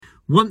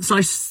Once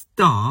I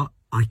start,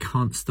 I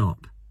can't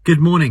stop. Good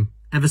morning.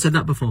 Ever said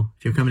that before?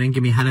 If you're coming in,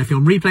 give me a hello. If you're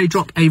on replay,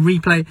 drop a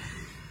replay.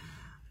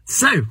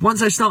 So,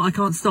 once I start, I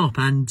can't stop.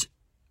 And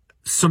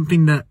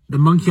something that the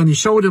monkey on your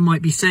shoulder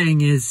might be saying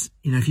is,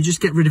 you know, if you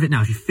just get rid of it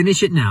now, if you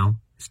finish it now,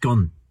 it's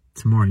gone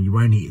tomorrow. You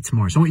won't eat it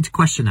tomorrow. So I want you to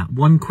question that.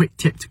 One quick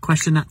tip to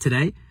question that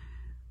today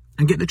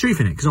and get the truth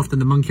in it. Because often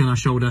the monkey on our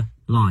shoulder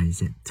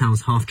lies. It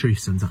tells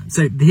half-truths sometimes.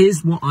 So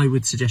here's what I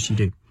would suggest you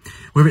do.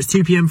 Whether it's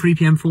 2 p.m, 3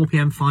 p.m, 4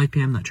 p.m, 5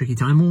 p.m, that tricky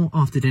time, or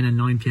after dinner,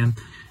 9 p.m,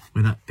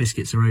 where that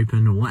biscuits are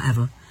open or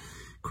whatever,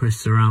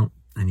 crisps are out,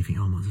 and you think,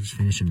 oh, I might as well just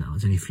finish them now.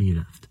 There's only 3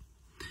 left.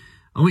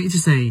 I want you to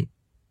say,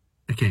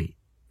 okay,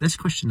 let's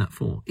question that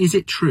for. Is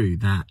it true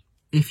that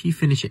if you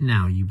finish it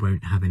now, you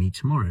won't have any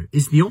tomorrow?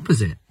 Is the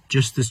opposite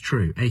just as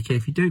true? AK,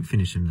 if you don't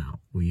finish them now,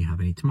 will you have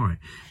any tomorrow?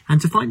 And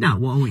to find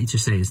out, what I want you to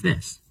say is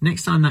this.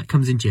 Next time that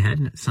comes into your head,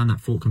 next time that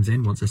thought comes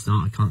in, once I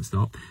start, I can't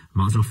stop. I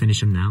might as well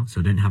finish them now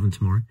so I don't have them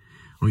tomorrow.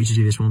 I want you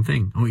to do this one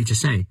thing. I want you to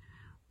say,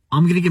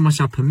 I'm going to give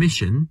myself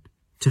permission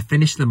to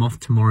finish them off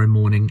tomorrow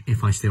morning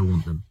if I still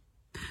want them.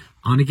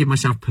 I'm going to give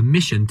myself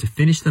permission to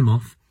finish them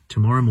off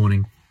tomorrow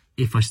morning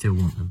if I still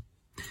want them.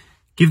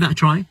 Give that a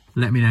try.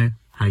 Let me know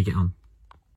how you get on.